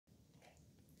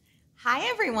Hi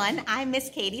everyone, I'm Miss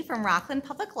Katie from Rockland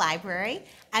Public Library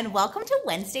and welcome to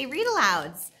Wednesday Read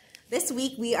Alouds. This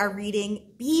week we are reading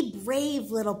Be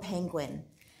Brave Little Penguin.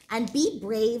 And Be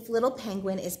Brave Little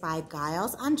Penguin is by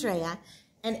Giles, Andreae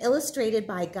and illustrated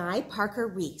by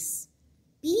Parker-Rees.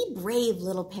 Be brave,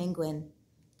 little penguin.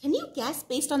 Can you guess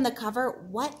based on the cover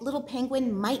what little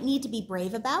penguin might need to be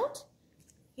brave about?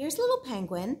 Here's little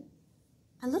penguin.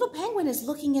 A little penguin is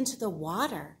looking into the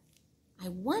water. I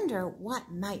wonder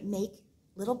what might make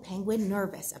little penguin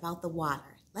nervous about the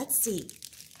water. Let's see.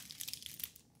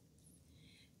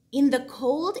 In the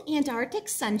cold Antarctic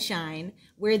sunshine,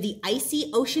 where the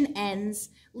icy ocean ends,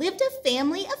 lived a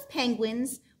family of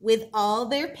penguins with all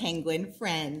their penguin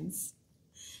friends.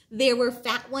 There were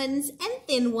fat ones and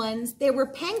thin ones. There were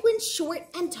penguins short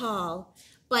and tall.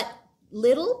 But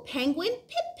little penguin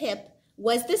Pip-Pip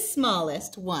was the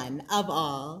smallest one of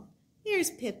all. Here's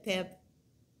Pip-Pip.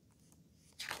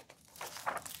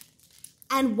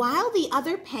 And while the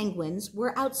other penguins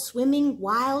were out swimming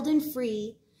wild and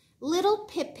free, little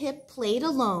Pip-Pip played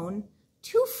alone,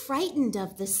 too frightened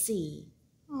of the sea.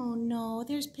 Oh no,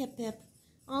 there's Pip-Pip,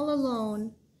 all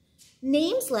alone.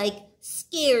 Names like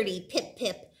Scaredy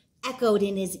Pip-Pip echoed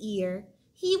in his ear.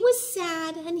 He was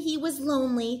sad and he was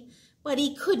lonely, but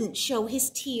he couldn't show his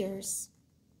tears.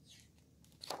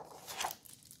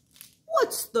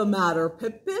 "What's the matter,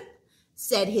 Pip-Pip?"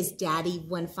 said his daddy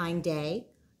one fine day.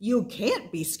 "You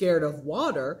can't be scared of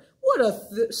water. What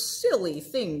a silly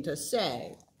thing to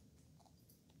say."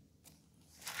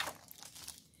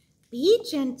 "Be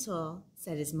gentle,"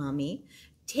 said his mommy,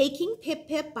 taking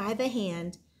Pip-Pip by the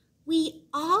hand. "We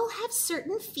all have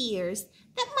certain fears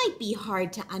that might be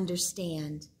hard to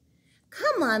understand.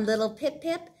 Come on, little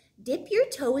Pip-Pip, dip your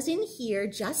toes in here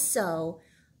just so.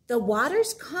 The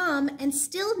water's calm and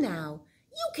still now.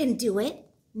 You can do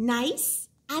it, nice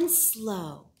and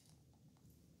slow."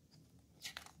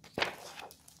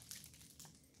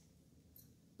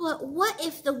 "But what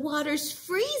if the water's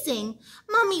freezing?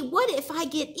 Mommy, what if I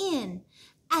get in?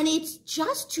 And it's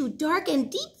just too dark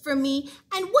and deep for me?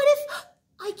 And what if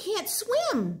I can't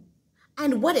swim?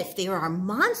 And what if there are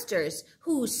monsters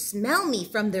who smell me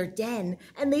from their den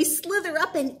and they slither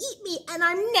up and eat me and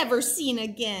I'm never seen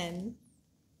again?"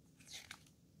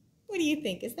 What do you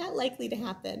think? Is that likely to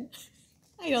happen?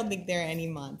 I don't think there are any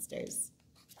monsters.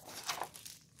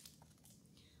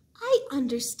 "I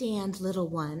understand, little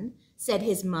one," said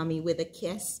his mommy with a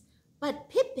kiss. "But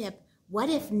Pip-Pip, what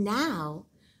if now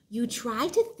you try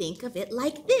to think of it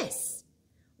like this?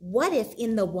 What if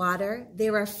in the water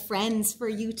there are friends for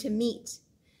you to meet?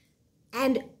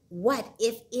 And what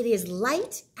if it is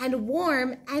light and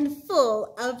warm and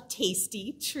full of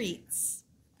tasty treats?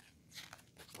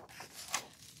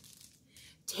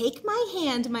 Take my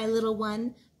hand, my little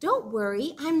one. Don't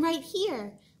worry, I'm right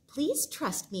here. Please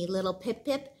trust me, little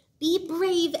Pip-Pip. Be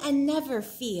brave and never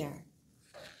fear."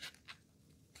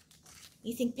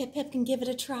 You think Pip-Pip can give it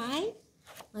a try?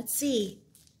 Let's see.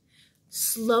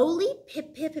 Slowly,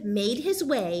 Pip-Pip made his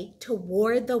way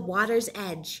toward the water's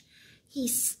edge. He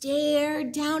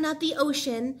stared down at the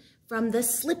ocean from the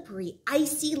slippery,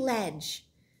 icy ledge.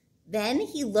 Then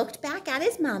he looked back at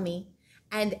his mommy,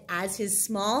 and as his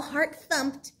small heart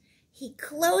thumped, he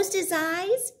closed his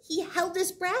eyes, he held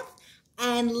his breath,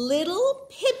 and little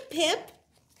Pip-Pip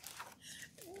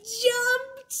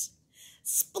jumped.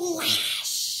 Splash!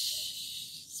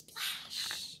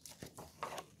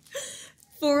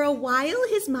 For a while,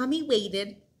 his mommy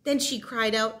waited. Then she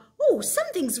cried out, "Oh,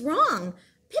 something's wrong.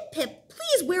 Pip-Pip,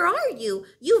 please, where are you?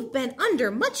 You've been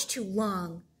under much too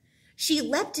long." She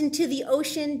leapt into the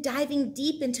ocean, diving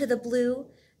deep into the blue.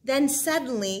 Then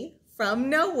suddenly, from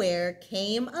nowhere,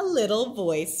 came a little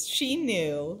voice she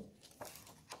knew.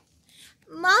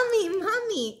 "Mommy,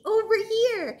 Mommy, over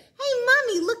here. Hey,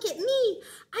 Mommy, look at me.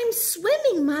 I'm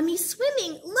swimming, Mommy,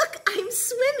 swimming. Look, I'm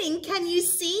swimming. Can you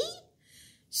see?"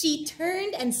 She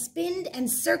turned and spinned and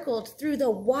circled through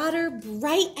the water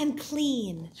bright and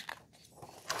clean.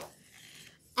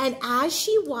 And as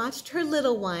she watched her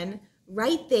little one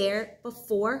right there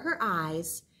before her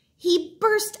eyes, he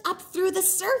burst up through the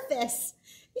surface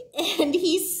and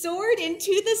he soared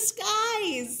into the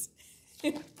skies.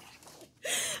 "Woohoo!"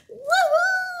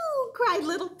 cried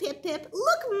little Pip-Pip.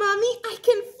 "Look, Mommy, I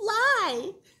can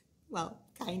fly." Well,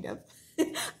 kind of.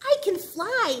 "I can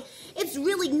fly. It's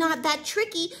really not that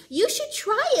tricky. You should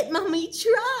try it, Mommy,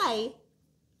 try."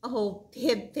 "Oh,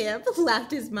 Pip-Pip," laughed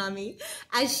his mommy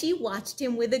as she watched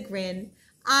him with a grin.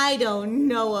 "I don't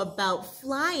know about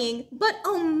flying, but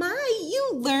oh my,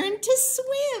 you learned to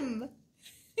swim."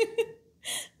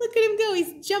 Look at him go.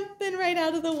 He's jumping right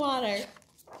out of the water.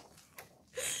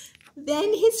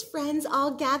 Then his friends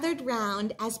all gathered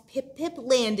round as Pip-Pip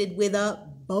landed with a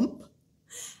bump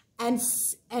and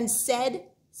said,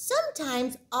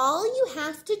 sometimes all you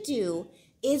have to do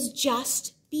is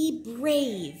just be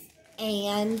brave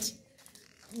and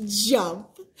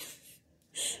jump.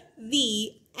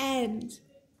 The end.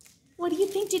 What do you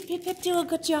think? Did Pip-Pip do a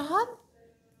good job?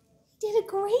 He did a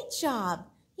great job.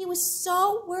 He was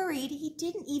so worried he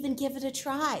didn't even give it a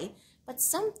try. But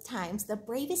sometimes the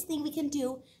bravest thing we can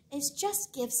do is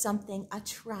just give something a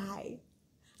try.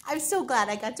 I'm so glad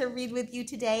I got to read with you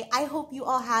today. I hope you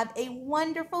all have a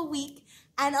wonderful week,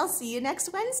 and I'll see you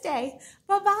next Wednesday.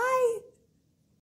 Bye-bye.